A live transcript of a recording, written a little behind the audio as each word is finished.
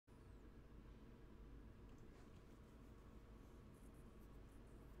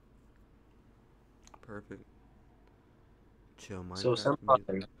perfect. Chill So Minecraft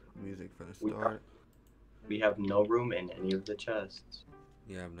Senpai, music for the we have, start. we have no room in any of the chests.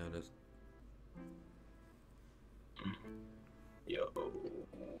 Yeah, I've noticed. Yo.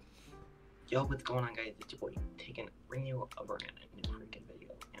 Yo, what's going on, guys? It's your boy, Taken, bringing you a brand new freaking video.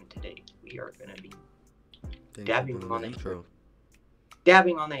 And today, we are gonna be Thanks for dabbing doing on the the haters. intro.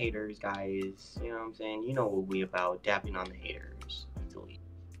 Dabbing on the haters, guys. You know what I'm saying? You know what we about, dabbing on the haters. Easily.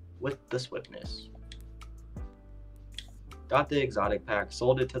 With the swiftness. Got the exotic pack,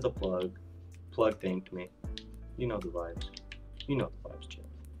 sold it to the plug. Plug thanked me. You know the vibes. You know the vibes, Chip.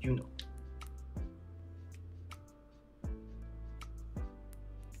 You know.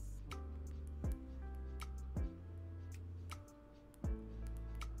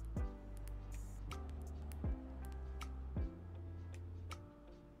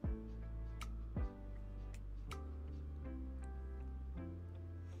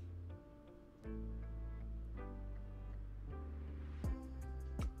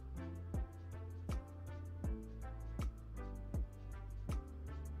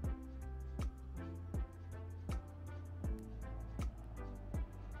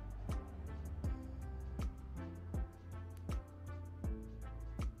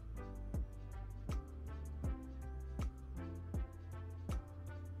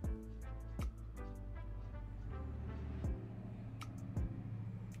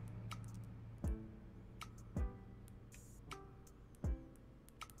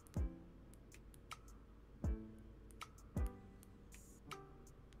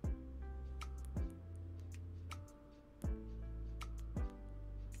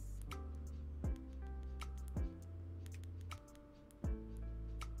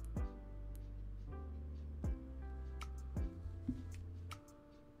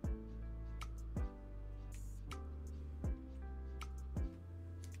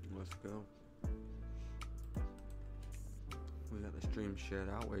 Let's go. We got the stream shared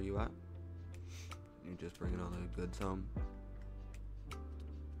out. Where you at? You just bringing all the goods home.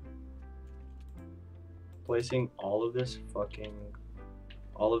 Placing all of this fucking...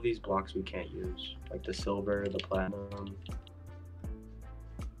 all of these blocks we can't use. Like the silver, the platinum.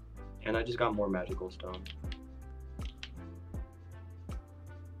 And I just got more magical stone.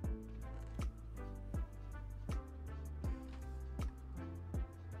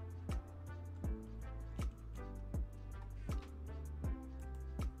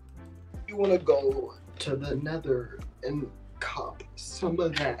 You want to go to the nether and cop some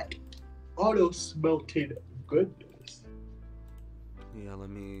of that auto smelted goodness. Yeah, let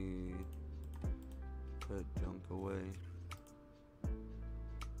me put junk away.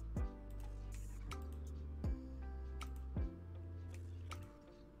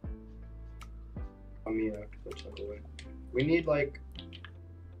 I mean, I have to put junk away. We need like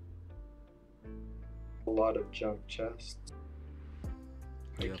a lot of junk chests.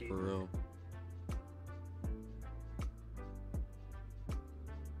 Yeah, for real.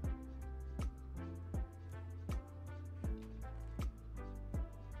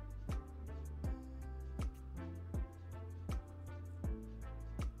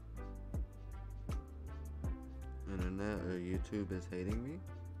 Internet or YouTube is hating me?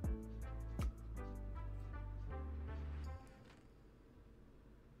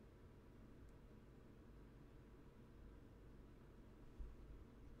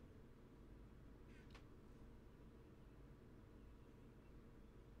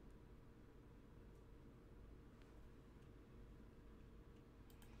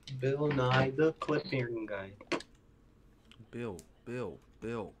 Bill Nye the clipping guy. Bill. Bill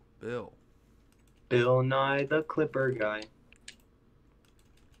Nye the clipper guy.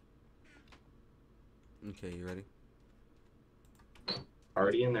 Okay, you ready?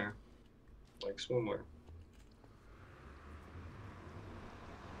 Already in there. Like swimwear.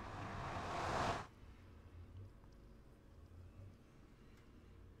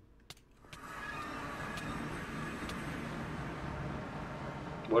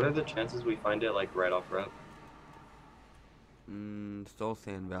 What are the chances we find it like right off rep? Soul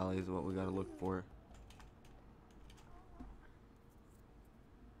Sand Valley is what we gotta look for.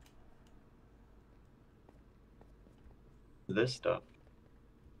 This stuff.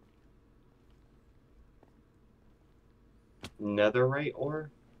 Netherite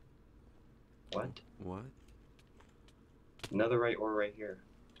ore? What? What? Netherite ore right here.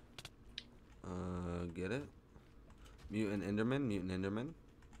 Get it? Mutant Enderman?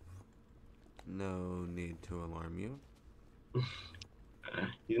 No need to alarm you.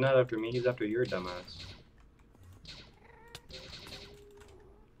 He's not after me, he's after your dumbass.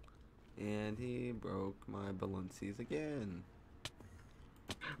 And he broke my balances again.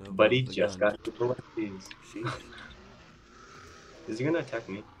 No, blow Buddy up the just gun. got the these. Sheesh. Is he gonna attack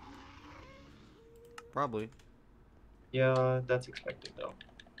me? Probably. Yeah, that's expected though.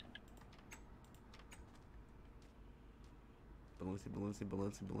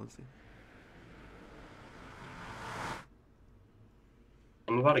 Balenci.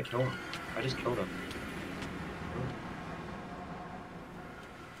 I'm about to kill him. I just killed him.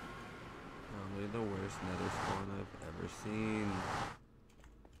 Probably the worst nether spawn I've ever seen.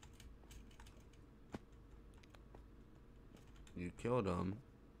 You killed him.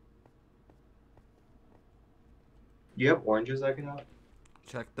 You have oranges I can have?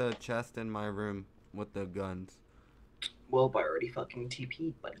 Check the chest in my room with the guns. Well, I already fucking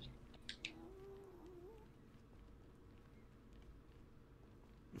TP'd, buddy.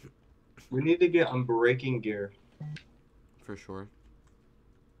 We need to get unbreaking gear. For sure.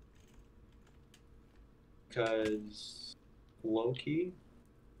 Because low-key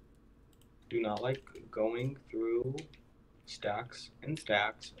do not like going through stacks and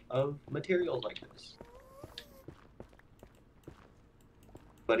stacks of materials like this.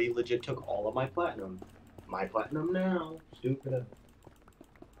 But he legit took all of my platinum. My platinum now. Stupid.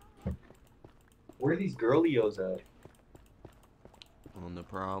 Where are these girlios at? On the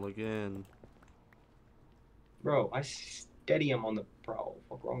prowl again. Bro, I steady am on the prowl.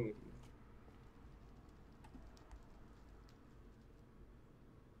 What's wrong with you?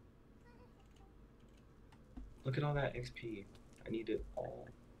 Look at all that XP. I need it all.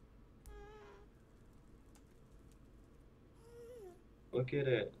 Look at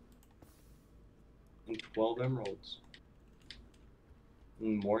it. And 12 emeralds.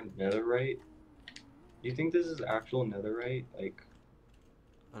 And more netherite. Do you think this is actual netherite? Like,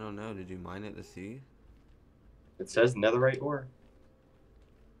 I don't know. Did you mine it to see? it says netherite ore.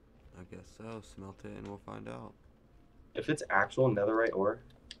 I guess so. Smelt it and we'll find out. If it's actual netherite ore,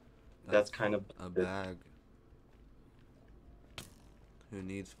 that's kind of a bag. Who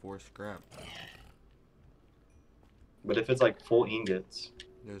needs 4 scrap? But if it's like full ingots,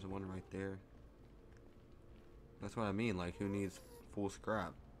 There's one right there. That's what I mean. Like, who needs full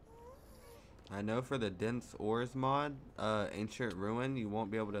scrap? I know for the dense ores mod, ancient ruin, you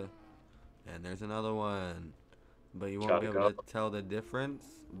won't be able to. And there's another one. But you won't be able to tell the difference.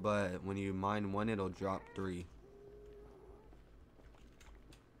 But when you mine one, it'll drop 3.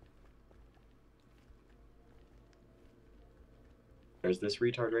 there's this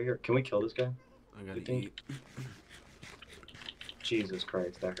retard right here. Can we kill this guy? I gotta eat. Jesus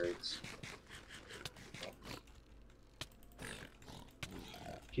Christ, that hurts.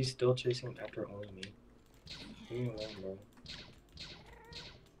 He's still chasing after only me. Leave me alone, bro.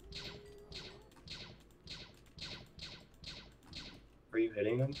 Are you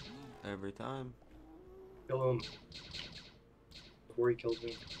hitting him? Every time. Kill him. Before he kills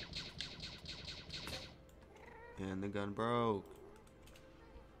me. And the gun broke.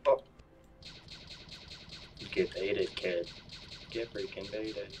 Oh. Get baited, kid. Get freaking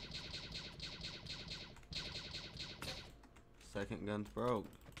baited. Second gun's broke.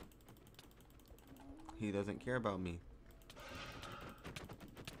 He doesn't care about me.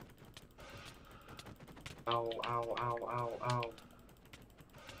 Ow, ow, ow, ow, ow.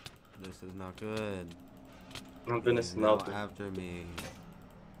 This is not good. I'm gonna He's smell now it. after me.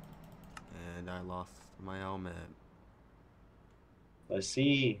 And I lost my helmet. Let's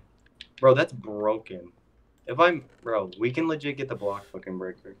see. Bro, that's broken. If I'm... Bro, we can legit get the block fucking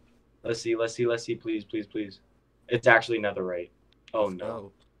breaker. Let's see, please, please, please. It's actually netherite. Oh, Let's no.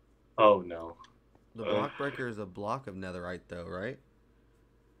 go. Oh, no. The block breaker is a block of netherite though, right?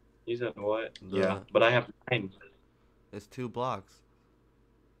 You said what? Yeah, but I have 9. It's 2 blocks.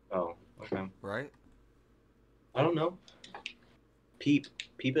 Oh, okay. Right? I don't know. Peep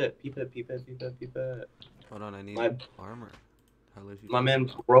it. Hold on, I need armor. My man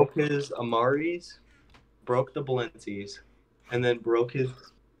broke his Amaris, broke the Balenci's, and then broke his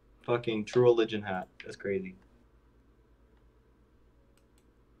fucking True Religion hat. That's crazy.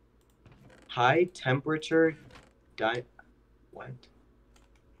 High temperature what?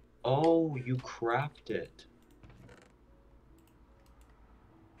 Oh, you craft it.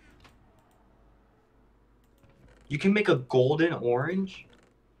 You can make a golden orange?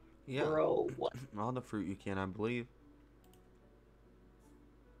 Yeah. Bro, what? All the fruit you can, I believe.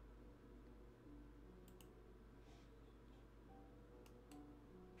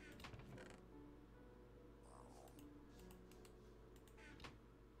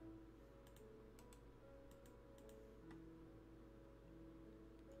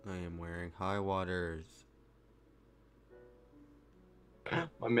 I am wearing high waters.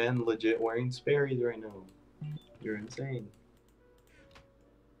 My man legit wearing Sperry's right now. You're insane.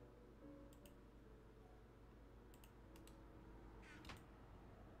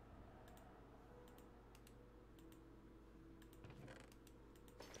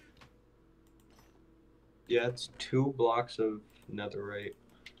 Yeah, it's 2 blocks of netherite,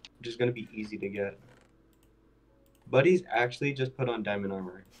 which is gonna be easy to get. Buddy's actually just put on diamond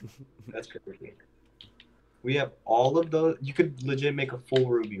armor. That's crazy. We have all of those. You could legit make a full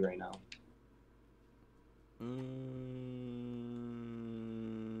ruby right now.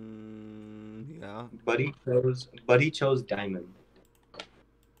 Yeah. Buddy chose diamond.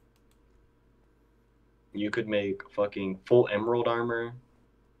 You could make fucking full emerald armor.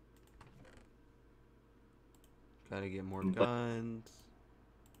 Gotta get more But- guns.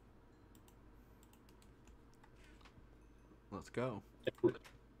 Let's go.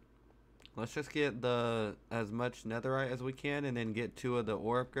 Let's just get as much netherite as we can, and then get 2 of the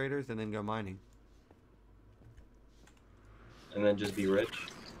ore upgraders, and then go mining. And then just be rich.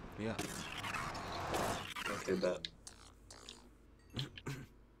 Yeah. Okay, bet.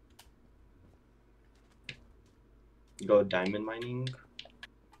 Go diamond mining.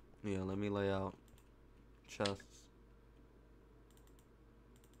 Yeah. Let me lay out chests.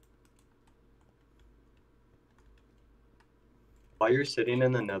 While you're sitting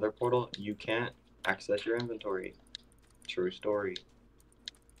in the nether portal, you can't access your inventory. True story.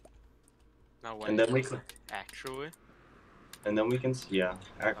 No way. And then we can, Actually? and then we can, yeah.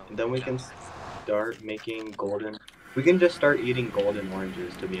 Oh, Then we can God. start making golden. We can just start eating golden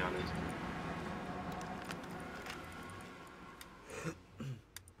oranges, to be honest.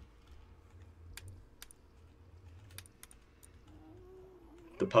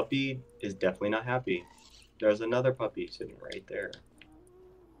 The puppy is definitely not happy. There's another puppy sitting right there.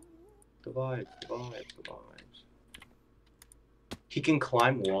 The vibes, the vibes, the vibes. He can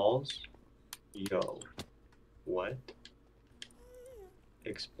climb walls? Yo. What?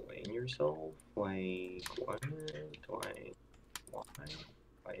 Explain yourself? Like, what? Like, why?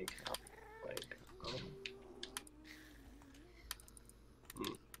 Like, how? Like,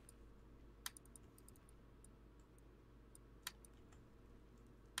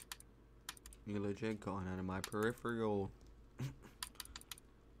 You legit going out of my peripheral.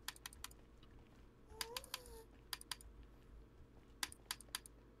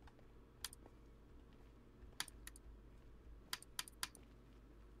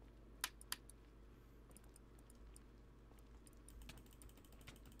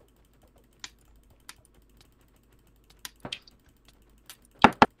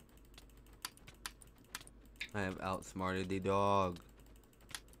 I have outsmarted the dog.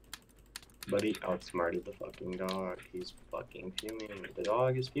 Buddy outsmarted the fucking dog. He's fucking fuming. The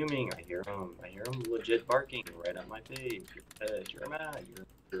dog is fuming. I hear him. I hear him legit barking right at my face. You're pissed. You're mad.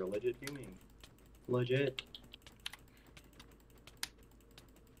 You're legit fuming. Legit.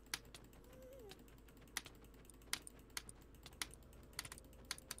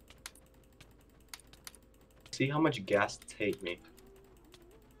 See how much ghasts hate me.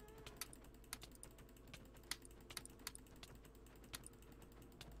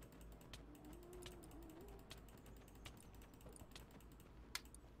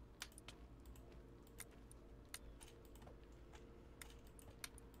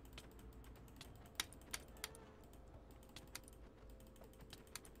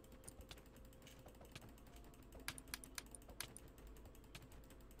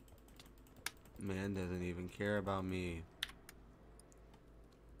 Man doesn't even care about me.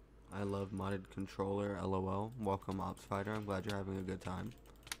 I love modded controller, lol. Welcome, Ops Fighter. I'm glad you're having a good time.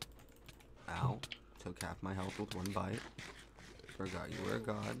 Ow. Took half my health with 1 bite. Forgot you were a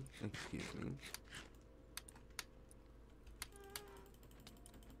god. Excuse me.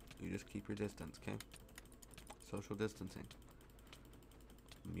 You just keep your distance, okay? Social distancing.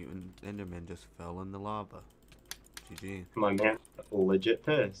 Mutant Enderman just fell in the lava. GG. My man, legit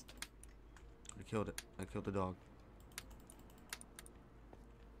pissed. I killed it. I killed the dog.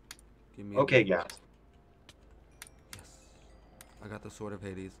 Give me Okay, guys. Yes. I got the Sword of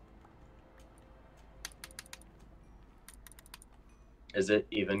Hades. Is it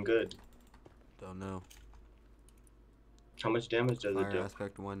even good? Don't know. How much damage does it Fire do?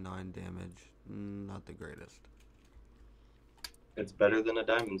 aspect 1, 9 damage. Not the greatest. It's better than a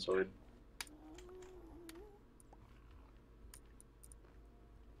diamond sword.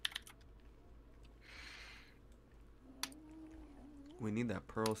 We need that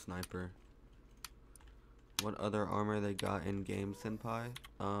pearl sniper. What other armor they got in game, Senpai?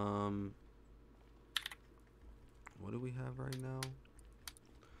 What do we have right now?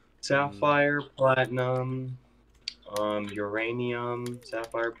 Sapphire, platinum, uranium,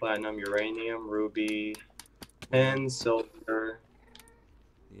 sapphire, platinum, uranium, ruby, and silver.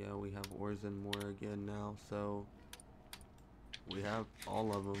 Yeah, we have ores and more again now, so we have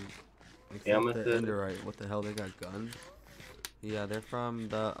all of them. Except the Amethyst. Enderite. What the hell? They got guns? Yeah, they're from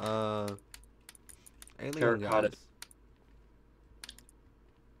the Alien Terracotta. guys.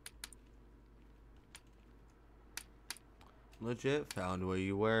 Legit found where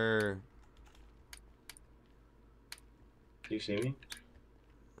you were. Do you see me?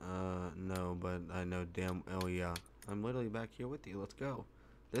 No, but I know damn. Oh yeah, I'm literally back here with you. Let's go.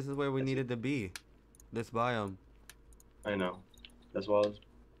 This is where we I see. needed to be. This biome. I know. That's why I was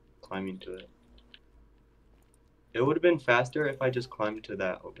climbing to it. It would have been faster if I just climbed to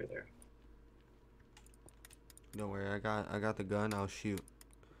that over there. Don't worry, I got the gun. I'll shoot.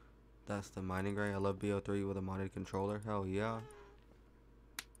 That's the mining ray. I love BO3 with a modded controller. Hell yeah.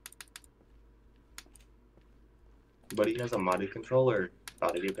 But he has a modded controller.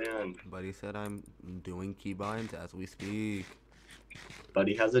 About to get banned. But he said I'm doing keybinds as we speak. But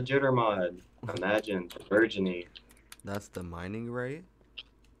he has a jitter mod. Imagine the virginity. That's the mining ray.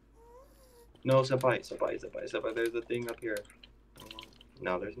 No, senpai. There's a thing up here.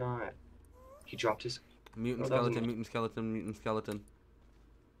 No, there's not. He dropped his. Mutant Oh, that was skeleton, a- mutant skeleton, mutant skeleton.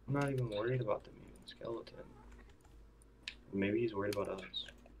 I'm not even worried about the mutant skeleton. Maybe he's worried about us.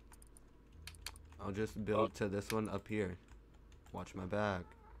 I'll just build to this one up here. Watch my back.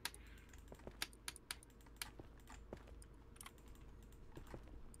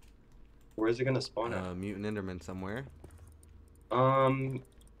 Where is it gonna spawn at? Mutant enderman somewhere.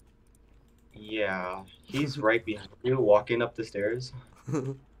 Yeah. He's right behind you, walking up the stairs.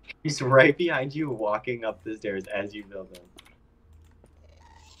 He's right behind you, walking up the stairs as you build him.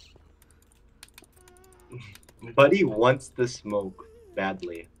 Buddy wants the smoke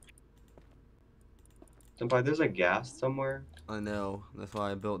badly. Senpai, there's a gas somewhere. I know. That's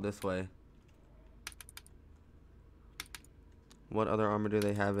why I built this way. What other armor do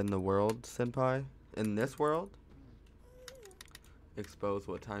they have in the world, Senpai? In this world? Expose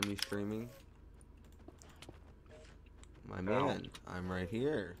what time he's streaming. My man, I'm right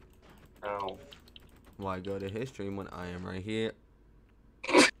here. Ow. Why go to his stream when I am right here?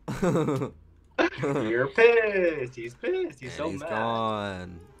 You're pissed. He's pissed. He's And so he's mad.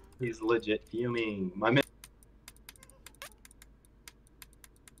 gone. He's legit fuming. My man